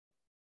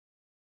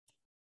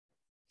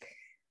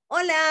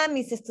Hola,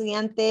 mis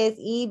estudiantes,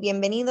 y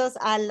bienvenidos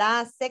a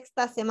la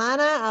sexta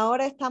semana.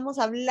 Ahora estamos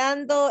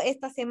hablando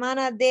esta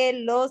semana de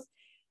los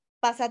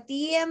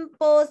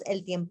pasatiempos,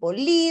 el tiempo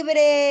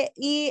libre,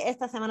 y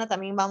esta semana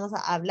también vamos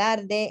a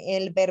hablar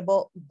del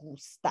verbo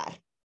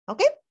gustar.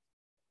 ¿Ok?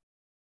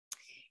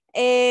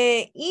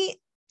 Y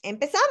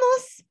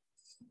empezamos.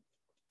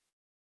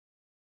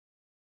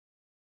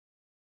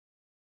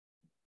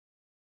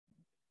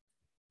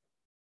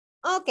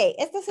 Ok,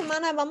 esta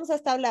semana vamos a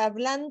estar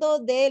hablando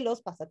de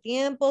los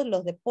pasatiempos,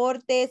 los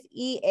deportes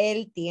y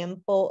el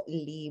tiempo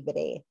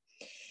libre.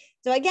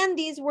 So again,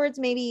 these words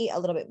may be a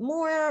little bit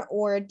more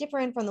or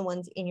different from the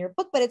ones in your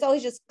book, but it's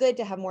always just good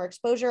to have more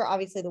exposure.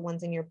 Obviously, the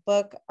ones in your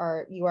book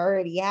are you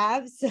already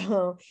have.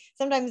 So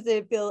sometimes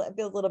it feels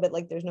a little bit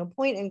like there's no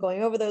point in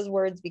going over those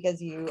words because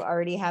you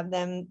already have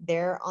them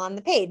there on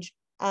the page.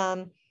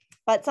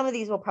 But some of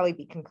these will probably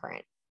be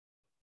concurrent.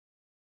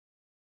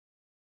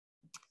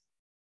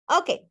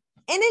 Okay.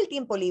 En el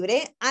tiempo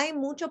libre hay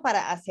mucho para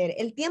hacer.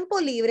 El tiempo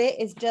libre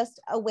is just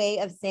a way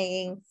of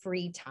saying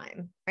free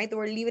time, right? The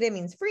word libre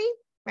means free,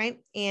 right?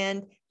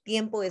 And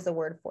tiempo is a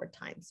word for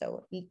time.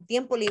 So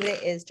tiempo libre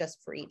is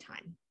just free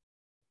time.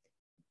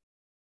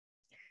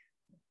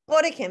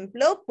 Por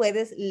ejemplo,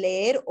 puedes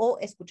leer o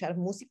escuchar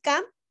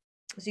música.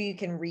 So you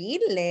can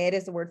read. Leer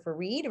is the word for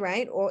read,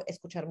 right? Or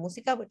escuchar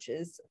música, which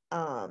is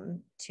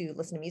to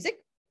listen to music.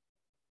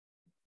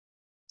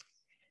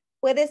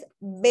 Puedes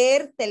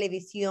ver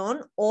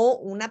televisión o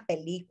una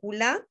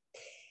película.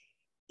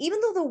 Even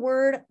though the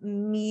word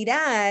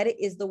mirar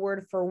is the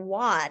word for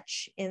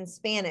watch in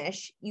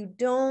Spanish, you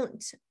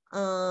don't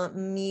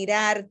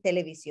mirar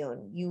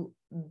televisión. You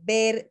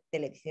ver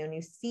televisión.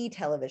 You see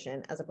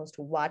television as opposed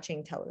to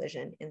watching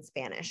television in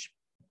Spanish.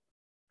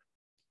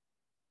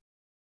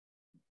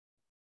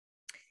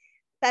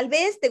 Tal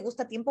vez te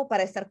gusta tiempo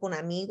para estar con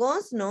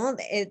amigos, ¿no?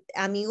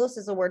 Amigos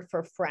is a word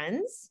for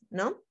friends,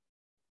 ¿no?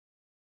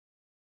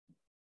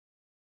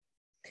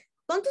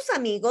 Con tus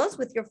amigos,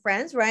 with your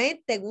friends,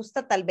 right? Te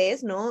gusta tal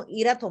vez, ¿no?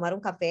 Ir a tomar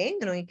un café, you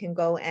know, you can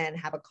go and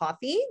have a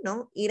coffee,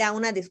 ¿no? Ir a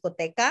una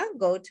discoteca,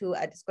 go to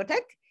a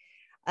discotheque.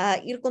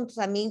 Ir con tus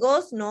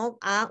amigos, ¿no?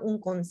 A un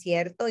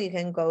concierto, you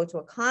can go to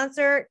a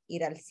concert.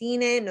 Ir al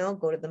cine, ¿no?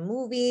 Go to the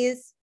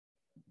movies.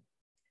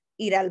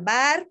 Ir al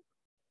bar,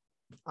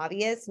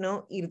 obvious,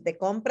 ¿no? Ir de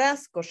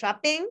compras, go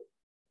shopping.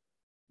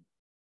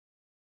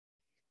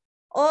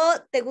 O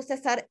te gusta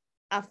estar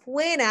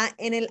afuera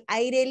en el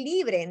aire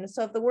libre.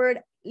 So if the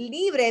word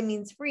libre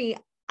means free,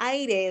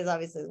 aire is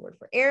obviously the word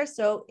for air.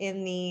 So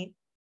in the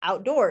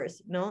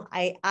outdoors, no?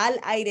 Al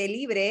aire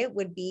libre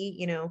would be,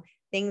 you know,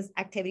 things,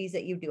 activities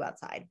that you do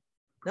outside,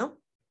 no?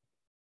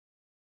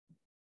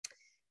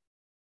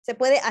 Se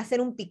puede hacer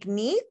un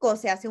picnic o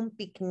se hace un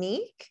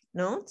picnic,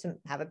 no? To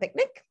have a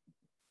picnic.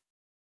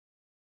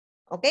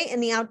 Okay, in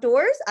the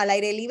outdoors, al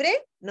aire libre,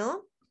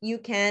 no? You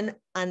can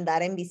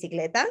andar en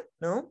bicicleta,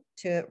 no?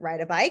 To ride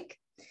a bike.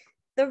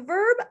 The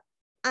verb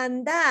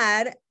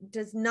andar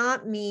does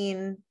not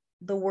mean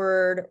the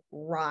word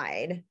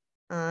ride.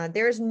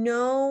 There's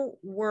no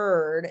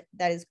word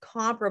that is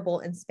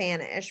comparable in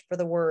Spanish for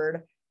the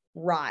word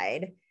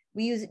ride.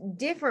 We use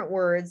different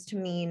words to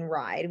mean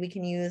ride. We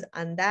can use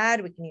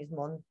andar, we can use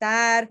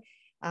montar.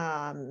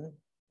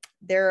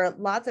 There are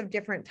lots of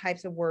different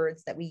types of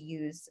words that we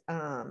use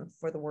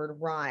for the word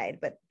ride,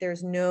 but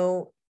there's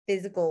no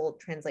physical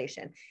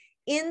translation.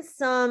 In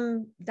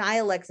some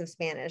dialects of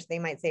Spanish, they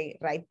might say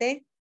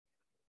raite,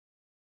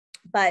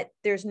 but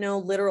there's no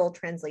literal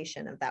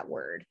translation of that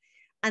word.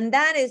 And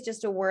that is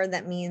just a word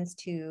that means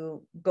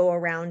to go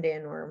around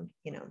in or,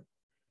 you know,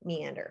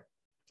 meander.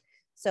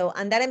 So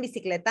andar en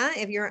bicicleta,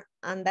 if you're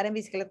andar en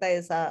bicicleta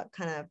is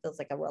kind of feels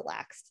like a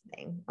relaxed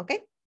thing, okay?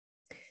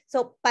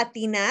 So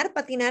patinar,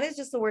 patinar is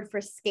just the word for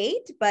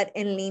skate, but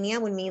en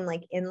línea would mean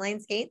like inline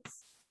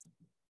skates.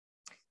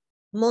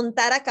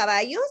 Montar a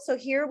caballo. So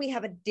here we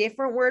have a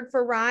different word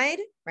for ride,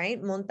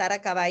 right? Montar a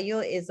caballo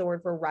is the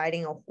word for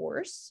riding a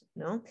horse,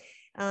 no?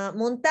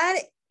 Montar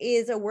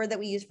is a word that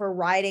we use for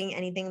riding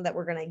anything that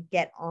we're going to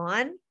get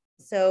on.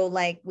 So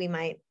like we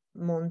might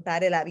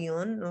montar el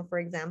avión, no, for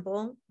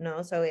example,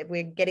 no? So if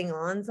we're getting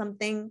on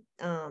something,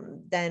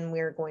 then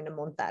we're going to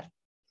montar.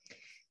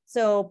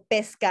 So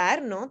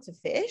pescar, no, to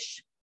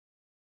fish.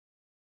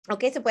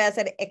 Okay, se puede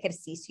hacer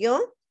ejercicio,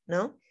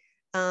 no?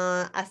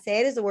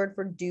 Hacer is the word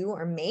for do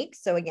or make.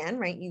 So again,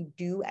 right, you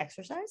do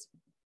exercise.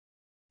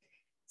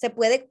 Se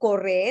puede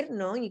correr,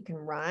 no? You can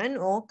run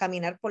o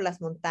caminar por las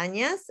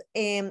montañas.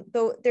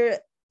 The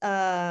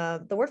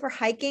word for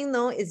hiking,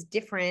 though, is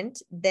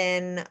different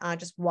than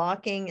just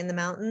walking in the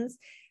mountains.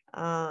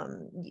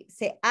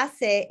 Se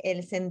hace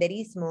el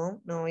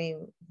senderismo, no?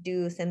 You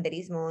do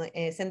senderismo.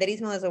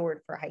 Senderismo is a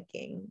word for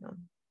hiking, no?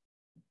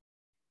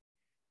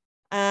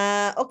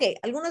 Ok,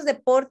 algunos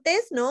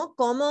deportes, ¿no?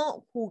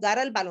 Como jugar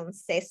al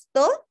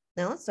baloncesto,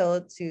 ¿no?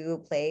 So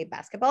to play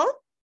basketball.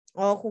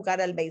 O jugar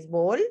al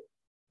béisbol.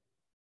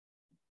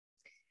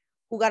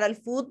 Jugar al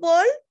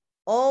fútbol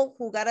o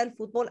jugar al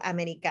fútbol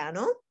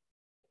americano.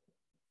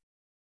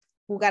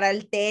 Jugar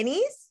al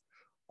tenis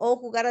o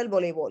jugar al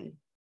voleibol.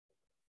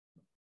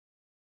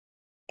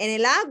 En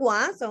el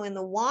agua, so in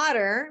the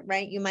water,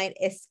 right, you might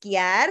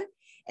esquiar.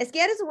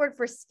 Esquiar is a word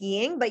for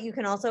skiing, but you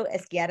can also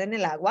esquiar en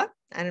el agua.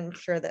 I'm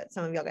sure that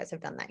some of you guys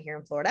have done that here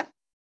in Florida.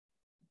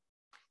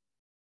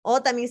 O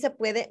también se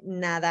puede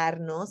nadar,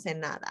 no se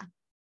nada.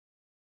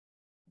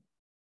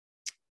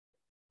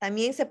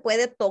 También se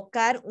puede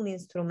tocar un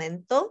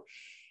instrumento.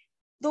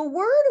 The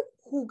word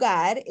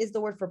jugar is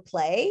the word for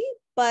play,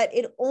 but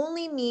it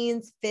only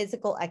means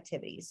physical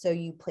activities. So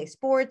you play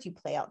sports, you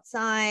play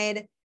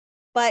outside.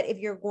 But if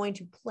you're going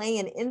to play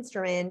an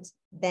instrument,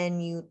 then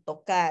you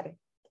tocar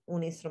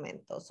un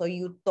instrumento. So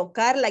you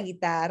tocar la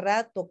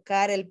guitarra,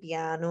 tocar el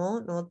piano,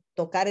 no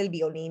tocar el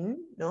violín,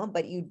 no,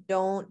 but you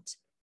don't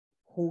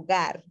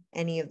jugar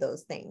any of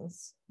those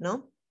things,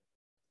 no?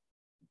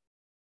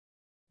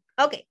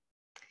 Okay.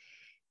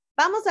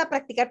 Vamos a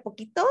practicar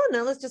poquito.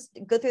 Now let's just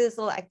go through this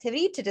little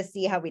activity to just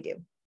see how we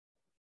do.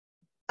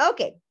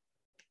 Okay.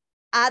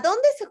 ¿A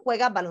dónde se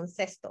juega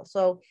baloncesto?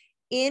 So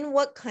in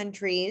what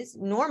countries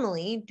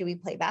normally do we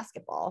play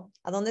basketball?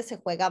 ¿A dónde se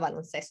juega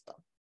baloncesto?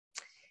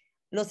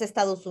 Los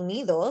Estados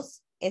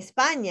Unidos,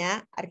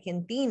 España,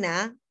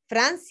 Argentina,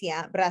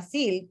 Francia,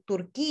 Brasil,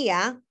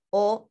 Turquía,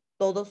 o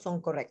todos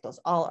son correctos.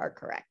 All are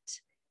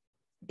correct.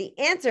 The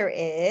answer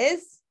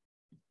is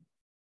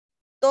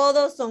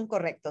todos son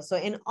correctos. So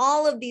in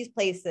all of these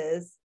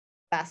places,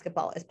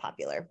 basketball is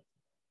popular.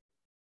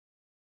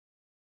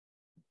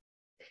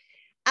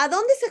 ¿A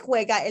dónde se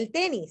juega el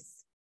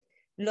tenis?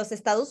 Los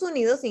Estados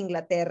Unidos,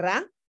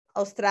 Inglaterra,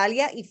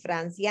 Australia y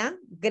Francia,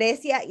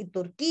 Grecia y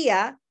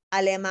Turquía,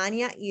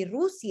 Alemania y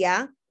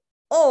Rusia,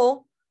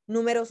 o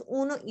números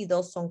 1 y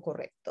 2 son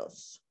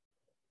correctos.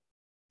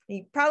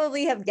 You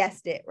probably have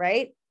guessed it,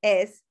 right?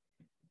 Es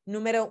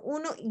número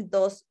 1 y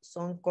 2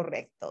 son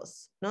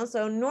correctos, ¿no?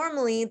 So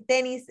normally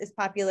tenis is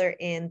popular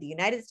in the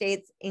United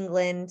States,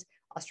 England,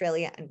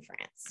 Australia, and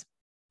France.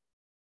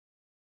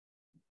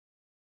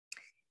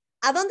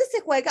 ¿A dónde se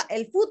juega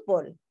el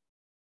fútbol?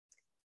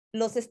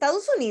 Los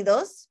Estados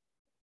Unidos,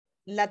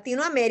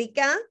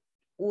 Latinoamérica,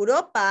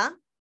 Europa,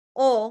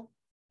 o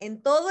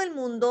en todo el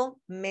mundo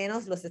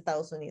menos los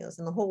Estados Unidos,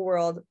 in the whole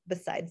world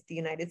besides the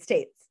United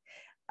States.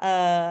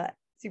 So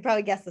you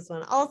probably guessed this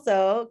one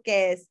also,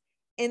 que es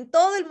en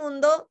todo el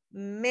mundo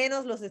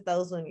menos los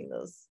Estados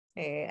Unidos.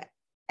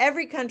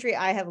 Every country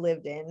I have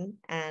lived in,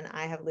 and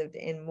I have lived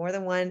in more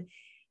than one,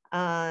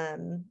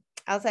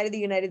 outside of the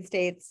United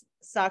States,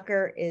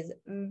 soccer is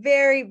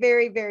very,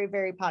 very, very,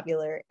 very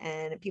popular,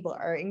 and people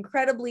are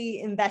incredibly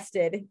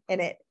invested in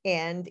it.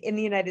 And in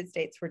the United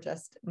States, we're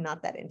just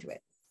not that into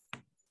it.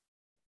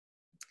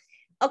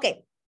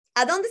 Okay,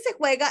 ¿a dónde se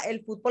juega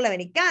el fútbol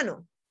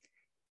americano?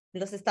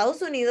 Los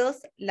Estados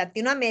Unidos,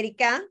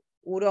 Latinoamérica,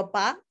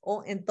 Europa,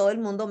 o en todo el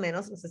mundo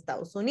menos los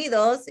Estados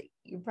Unidos.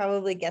 You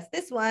probably guessed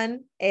this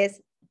one,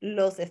 es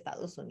los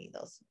Estados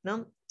Unidos,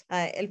 ¿no?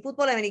 El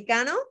fútbol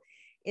americano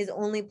is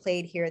only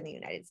played here in the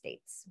United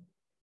States.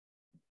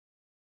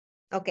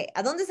 Okay,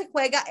 ¿a dónde se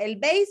juega el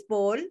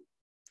béisbol?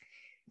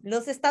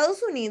 Los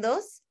Estados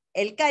Unidos,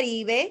 el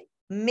Caribe,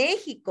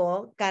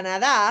 México,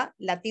 Canadá,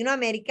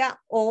 Latinoamérica,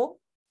 o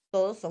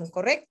todos son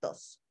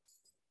correctos.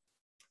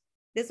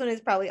 This one is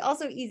probably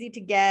also easy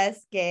to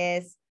guess, que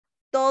es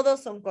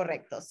todos son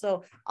correctos.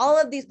 So all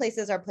of these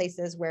places are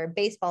places where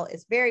baseball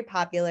is very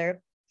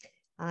popular.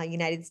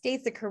 United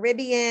States, the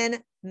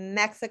Caribbean,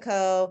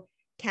 Mexico,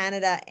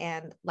 Canada,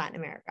 and Latin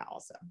America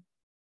also.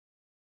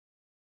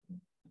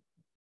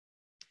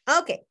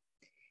 Okay,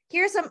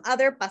 here are some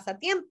other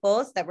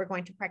pasatiempos that we're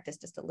going to practice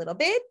just a little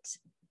bit.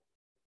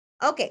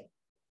 Okay,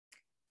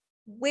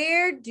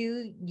 where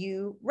do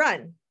you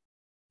run?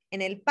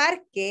 ¿En el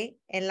parque,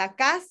 en la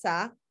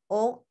casa,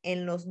 o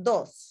en los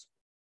dos?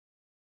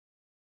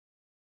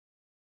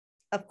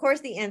 Of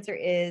course, the answer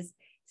is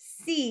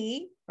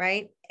C,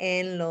 right?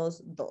 En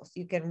los dos.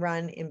 You can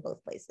run in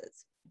both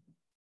places.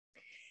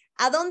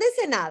 ¿A dónde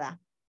se nada?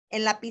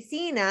 ¿En la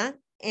piscina,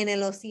 en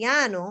el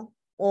océano,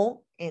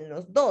 o en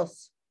los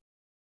dos?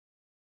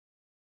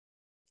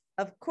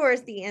 Of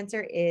course, the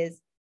answer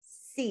is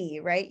C,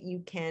 right?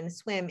 You can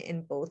swim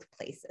in both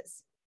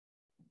places.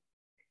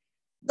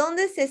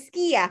 ¿Dónde se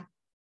esquía?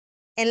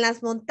 ¿En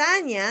las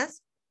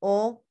montañas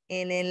o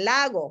en el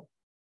lago?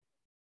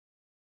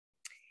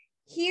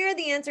 Here,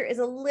 the answer is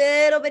a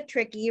little bit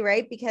tricky,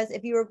 right? Because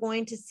if you were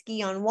going to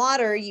ski on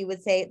water, you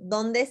would say,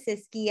 ¿dónde se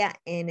esquía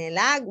en el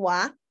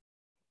agua?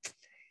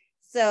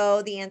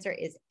 So the answer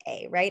is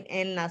A, right?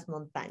 En las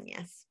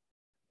montañas.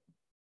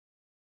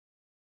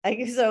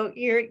 So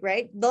here,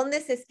 right? ¿Dónde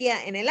se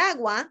esquía en el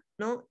agua?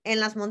 ¿No? En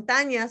las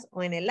montañas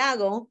o en el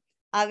lago.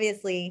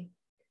 Obviously,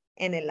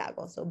 en el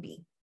lago, so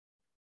B.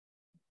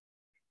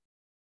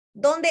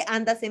 ¿Dónde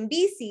andas en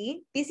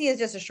bici? Bici is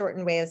just a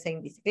shortened way of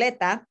saying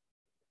bicicleta.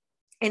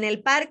 En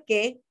el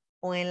parque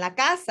o en la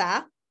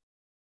casa.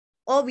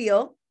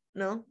 Obvio,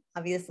 ¿no?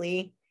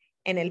 Obviously,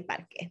 en el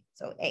parque,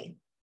 so A.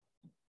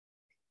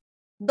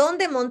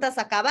 ¿Dónde montas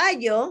a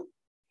caballo?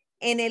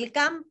 En el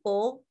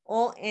campo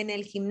o en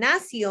el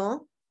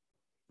gimnasio.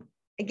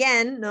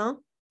 Again,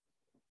 no?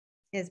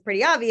 It's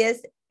pretty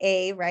obvious.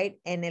 A, right?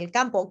 En el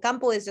campo.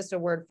 Campo is just a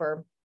word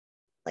for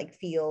like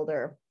field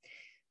or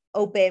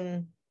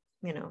open,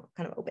 you know,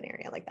 kind of open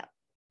area like that.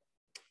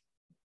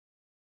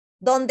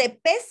 Donde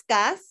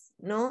pescas,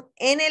 ¿no?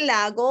 En el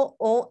lago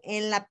o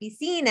en la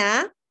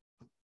piscina,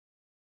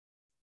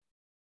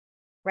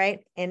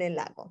 right? En el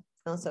lago.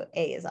 No? So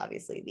A is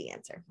obviously the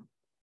answer.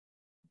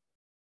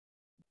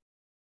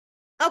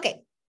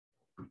 Okay.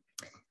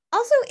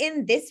 Also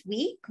in this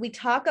week, we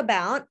talk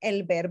about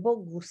el verbo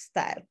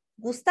gustar.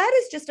 Gustar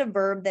is just a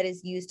verb that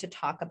is used to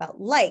talk about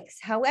likes.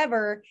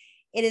 However,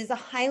 it is a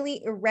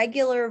highly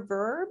irregular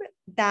verb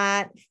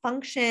that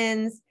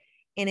functions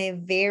in a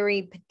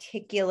very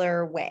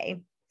particular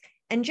way.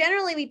 And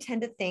generally, we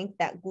tend to think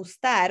that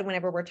gustar,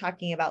 whenever we're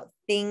talking about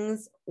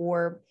things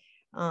or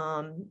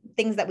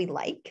things that we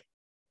like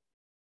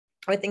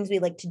or things we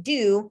like to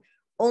do,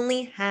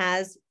 only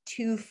has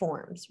two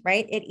forms,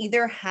 right? It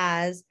either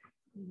has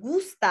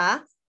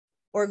gusta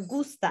or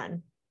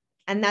gustan,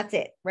 and that's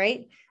it,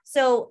 right?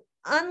 So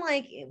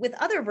unlike with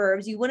other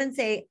verbs, you wouldn't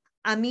say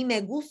a mí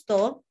me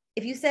gusto.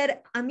 If you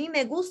said a mí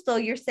me gusto,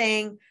 you're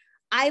saying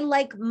I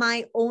like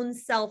my own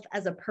self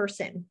as a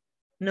person,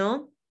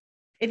 no?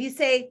 If you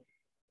say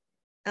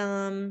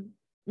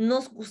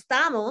nos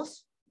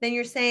gustamos, then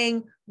you're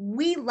saying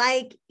we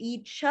like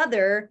each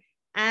other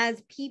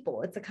as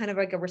people. It's a kind of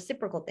like a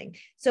reciprocal thing.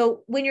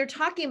 So when you're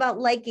talking about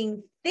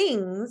liking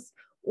things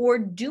or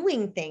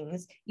doing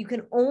things, you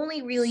can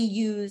only really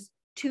use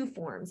two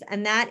forms,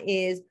 and that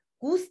is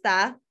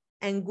gusta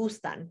and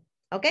gustan,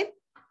 okay?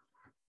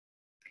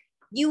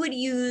 You would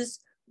use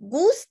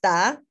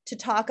gusta to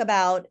talk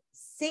about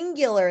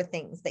singular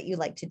things that you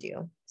like to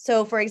do.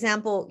 So for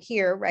example,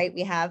 here, right,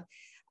 we have,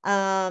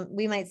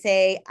 we might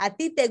say, a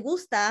ti te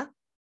gusta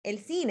el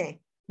cine,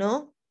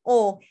 ¿no?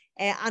 O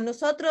a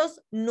nosotros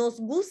nos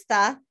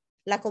gusta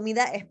la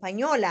comida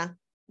española,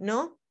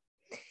 ¿no?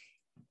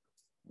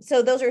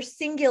 So those are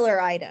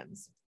singular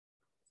items.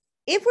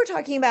 If we're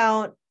talking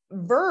about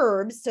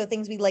verbs, so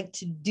things we like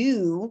to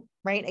do,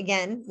 right?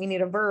 Again, we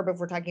need a verb if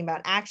we're talking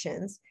about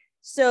actions.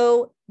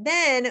 So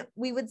then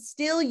we would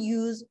still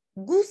use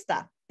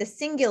gusta, the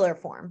singular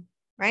form,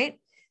 right?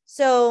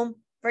 So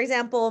for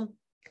example,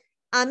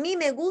 a mí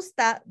me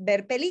gusta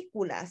ver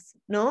películas,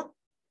 ¿no?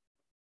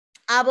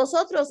 A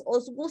vosotros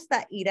os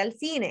gusta ir al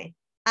cine.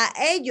 A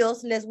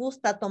ellos les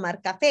gusta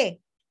tomar café,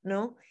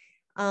 ¿no?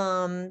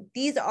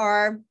 These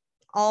are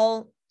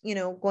all, you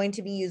know, going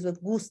to be used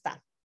with gusta.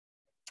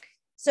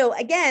 So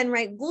again,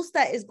 right,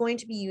 gusta is going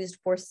to be used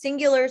for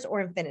singulars or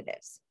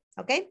infinitives,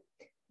 okay?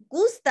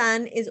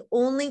 Gustan is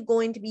only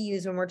going to be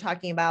used when we're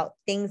talking about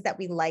things that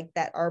we like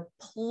that are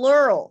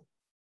plural,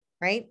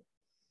 right?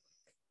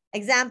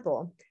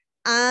 Example,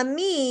 a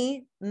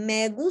mí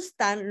me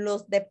gustan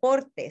los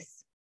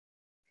deportes.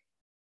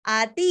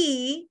 A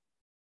ti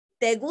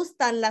te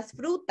gustan las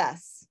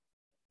frutas.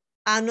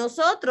 A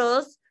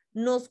nosotros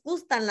nos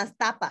gustan las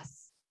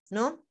tapas,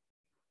 ¿no?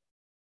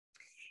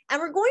 And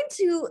we're going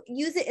to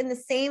use it in the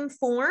same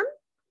form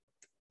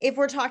if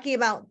we're talking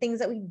about things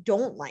that we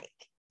don't like.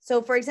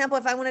 So for example,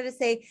 if I wanted to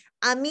say,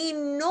 a mí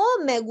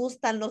no me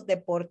gustan los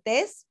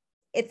deportes,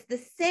 it's the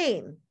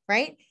same,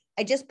 right?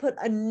 I just put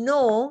a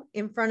no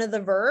in front of the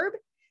verb.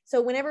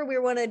 So whenever we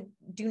want to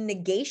do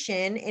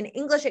negation, in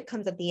English, it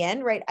comes at the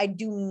end, right? I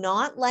do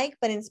not like,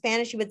 but in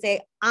Spanish, you would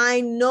say, I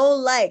no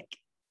like,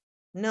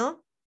 no,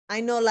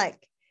 I no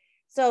like.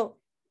 So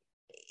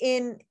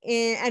and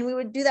we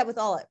would do that with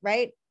all it,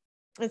 right?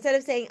 Instead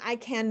of saying I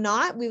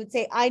cannot, we would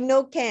say I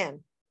no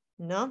can,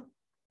 no?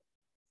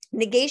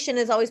 Negation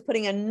is always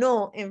putting a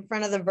no in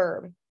front of the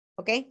verb,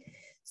 okay?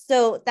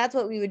 So that's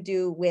what we would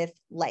do with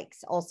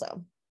likes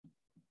also.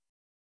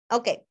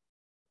 Okay.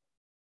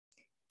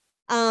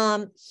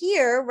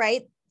 Here,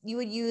 right, you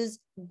would use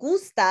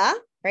gusta,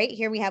 right?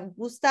 Here we have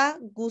gusta,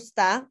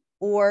 gusta,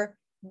 or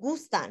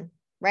gustan,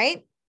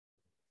 right?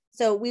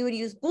 So we would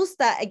use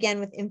gusta again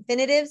with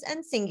infinitives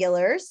and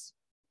singulars,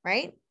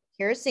 right?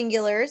 Here are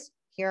singulars,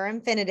 here are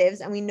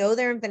infinitives, and we know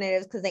they're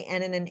infinitives because they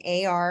end in an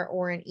AR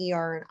or an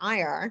ER and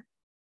IR.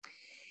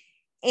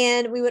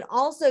 And we would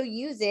also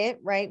use it,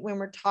 right, when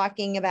we're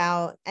talking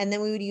about, and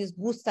then we would use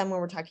gustan when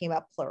we're talking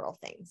about plural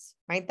things,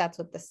 right? That's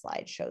what this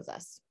slide shows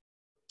us.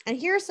 And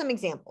here are some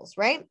examples,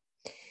 right?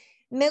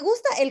 Me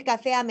gusta el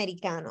café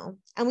americano.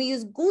 And we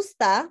use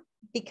gusta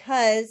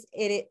because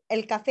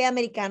el café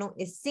americano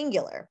is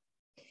singular.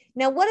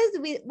 Now, what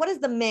does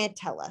the me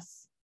tell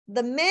us?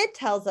 The me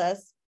tells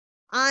us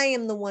I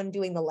am the one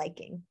doing the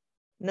liking,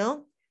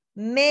 no?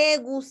 Me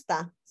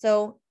gusta.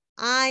 So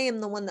I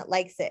am the one that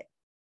likes it.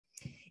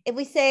 If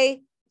we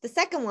say the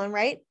second one,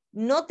 right?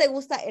 No te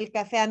gusta el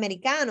café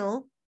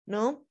americano,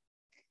 no?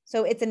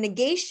 So it's a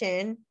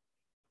negation.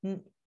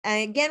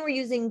 And again, we're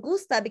using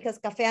gusta because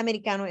café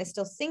americano is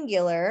still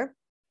singular,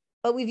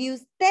 but we've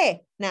used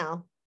te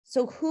now.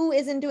 So who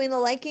isn't doing the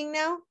liking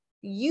now?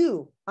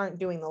 You aren't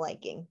doing the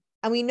liking.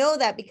 And we know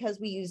that because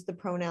we use the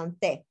pronoun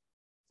te,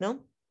 no?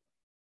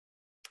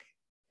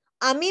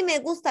 A mí me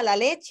gusta la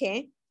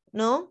leche,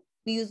 no?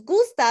 We use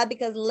gusta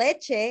because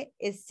leche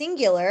is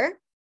singular,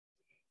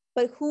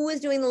 but who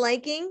is doing the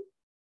liking?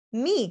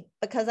 Me,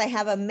 because I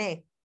have a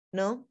me,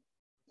 no?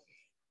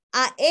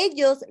 A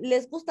ellos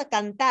les gusta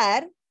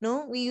cantar,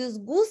 no? We use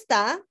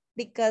gusta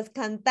because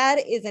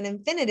cantar is an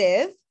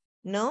infinitive,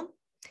 no?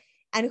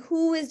 And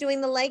who is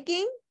doing the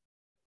liking?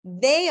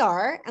 They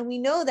are, and we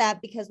know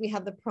that because we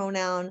have the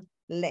pronoun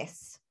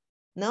les,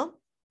 no?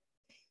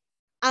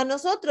 A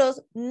nosotros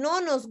no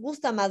nos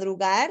gusta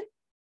madrugar,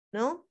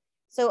 no?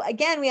 So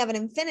again, we have an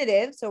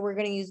infinitive, so we're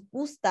going to use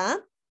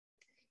gusta.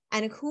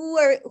 And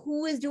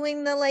who is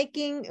doing the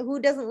liking? Who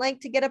doesn't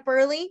like to get up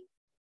early?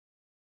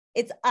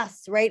 It's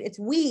us, right? It's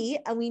we,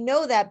 and we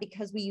know that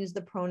because we use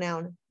the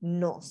pronoun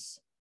nos.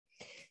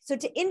 So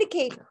to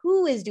indicate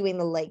who is doing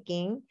the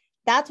liking,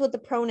 that's what the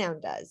pronoun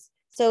does.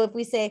 So if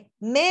we say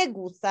me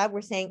gusta,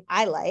 we're saying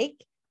I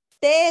like.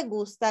 Te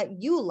gusta,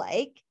 you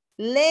like.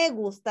 Le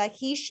gusta,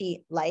 he,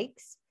 she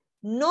likes.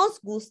 Nos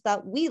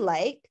gusta, we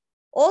like.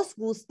 Os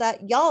gusta,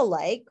 y'all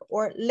like.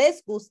 Or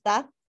les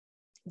gusta,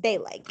 they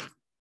like.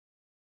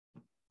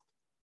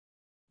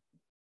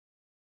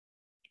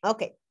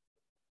 Okay.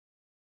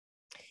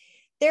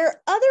 There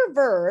are other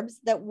verbs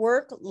that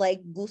work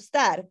like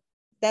gustar,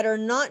 that are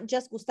not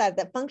just gustar,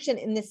 that function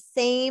in the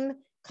same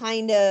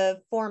kind of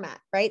format,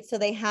 right? So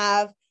they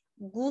have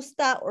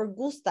gusta or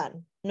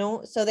gustan,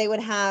 no? So they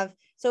would have,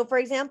 so for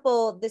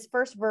example, this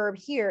first verb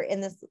here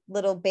in this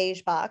little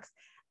beige box,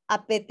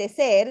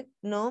 apetecer,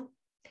 no?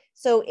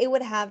 So it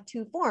would have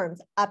two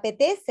forms,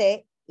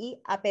 apetece y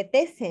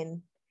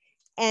apetecen.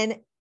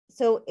 And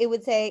so it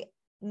would say,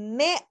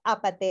 me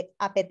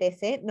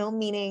apetece, no,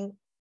 meaning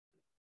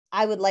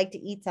I would like to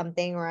eat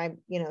something, or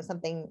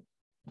something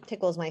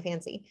tickles my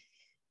fancy.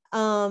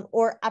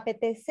 Or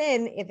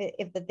apetecen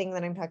if the thing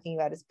that I'm talking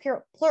about is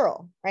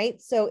plural,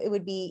 right? So it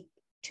would be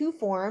two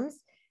forms,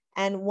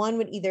 and one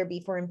would either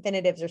be for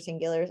infinitives or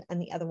singulars, and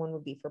the other one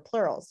would be for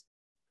plurals.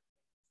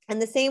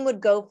 And the same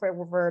would go for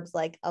verbs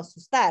like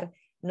asustar,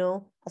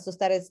 no?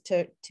 Asustar is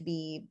to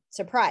be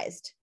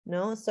surprised,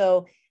 no?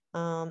 So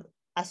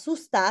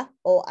asusta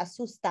o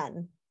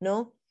asustan,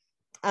 no?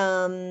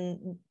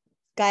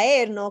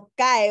 Caer, no,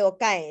 cae o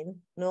caen,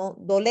 no?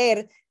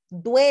 Doler,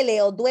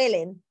 duele o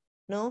duelen,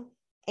 no?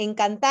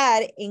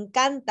 Encantar,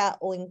 encanta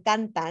o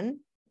encantan.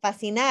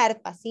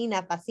 Fascinar,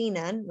 fascina,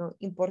 fascinan, no?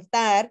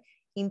 Importar,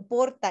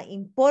 importa,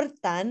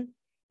 importan.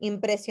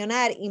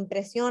 Impresionar,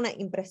 impresiona,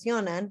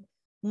 impresionan.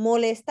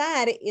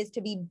 Molestar is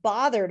to be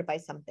bothered by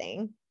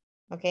something,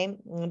 okay?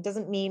 It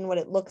doesn't mean what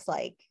it looks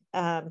like.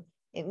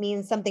 It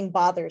means something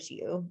bothers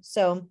you.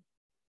 So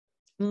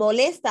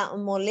molesta o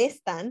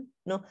molestan,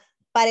 no?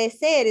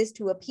 Parecer is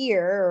to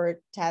appear,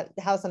 or to have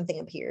how something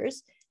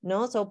appears,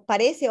 no? So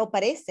parece o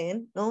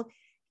parecen, no?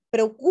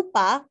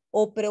 Preocupa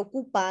o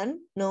preocupan,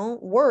 no?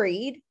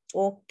 Worried,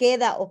 o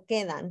queda o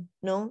quedan,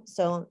 no?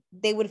 So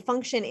they would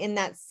function in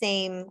that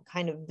same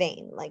kind of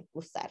vein, like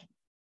gustar.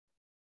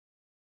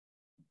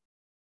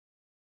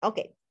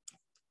 Okay.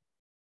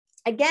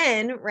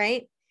 Again,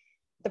 right?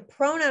 The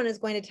pronoun is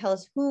going to tell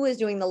us who is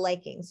doing the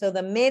liking. So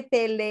the me,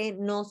 te, le,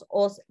 nos,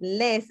 os,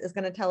 les is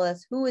going to tell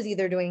us who is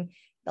either doing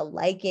the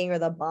liking or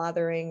the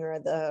bothering or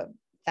the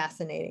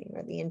fascinating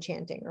or the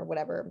enchanting or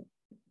whatever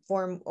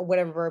form or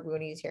whatever verb we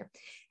want to use here.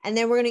 And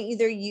then we're going to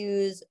either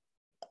use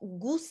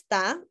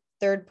gusta,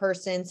 third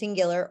person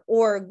singular,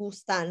 or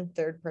gustan,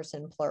 third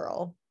person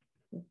plural,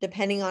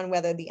 depending on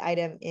whether the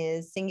item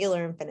is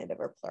singular, infinitive,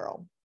 or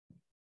plural.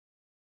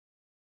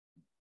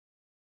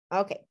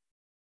 Okay.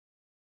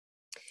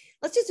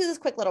 Let's just do this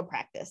quick little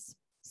practice.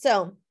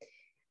 So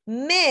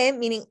me,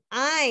 meaning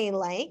I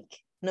like,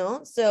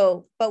 no?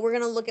 So, but we're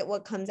going to look at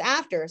what comes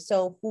after.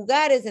 So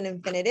jugar is an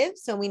infinitive.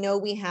 So we know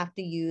we have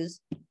to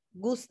use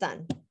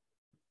gustan.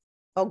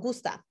 Oh,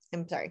 gusta,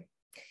 I'm sorry.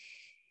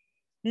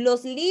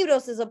 Los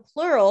libros is a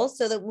plural,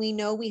 so that we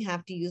know we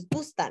have to use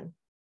gustan,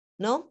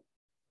 no?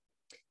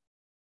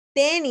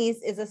 Tenis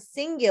is a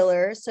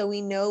singular, so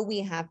we know we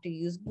have to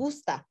use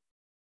gusta.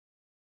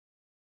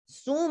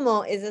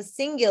 Sumo is a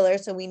singular,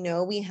 so we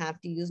know we have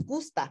to use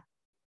gusta.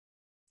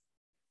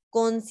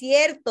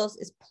 Conciertos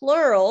is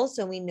plural,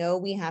 so we know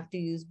we have to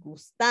use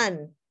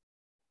gustan.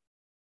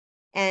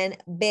 And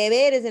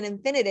beber is an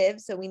infinitive,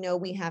 so we know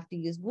we have to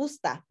use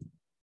gusta.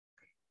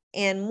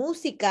 And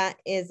música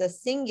is a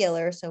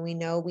singular, so we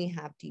know we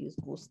have to use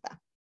gusta.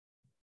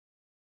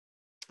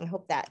 I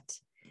hope that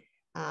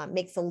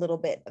makes a little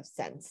bit of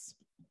sense.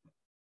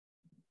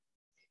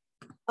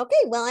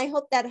 Okay, well, I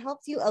hope that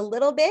helps you a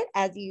little bit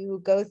as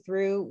you go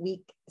through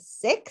week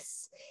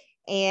 6.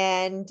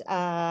 And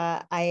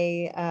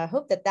I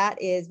hope that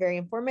that is very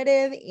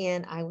informative,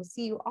 and I will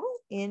see you all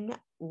in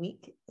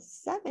week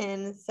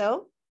 7.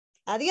 So,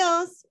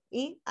 adiós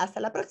y hasta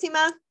la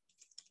próxima.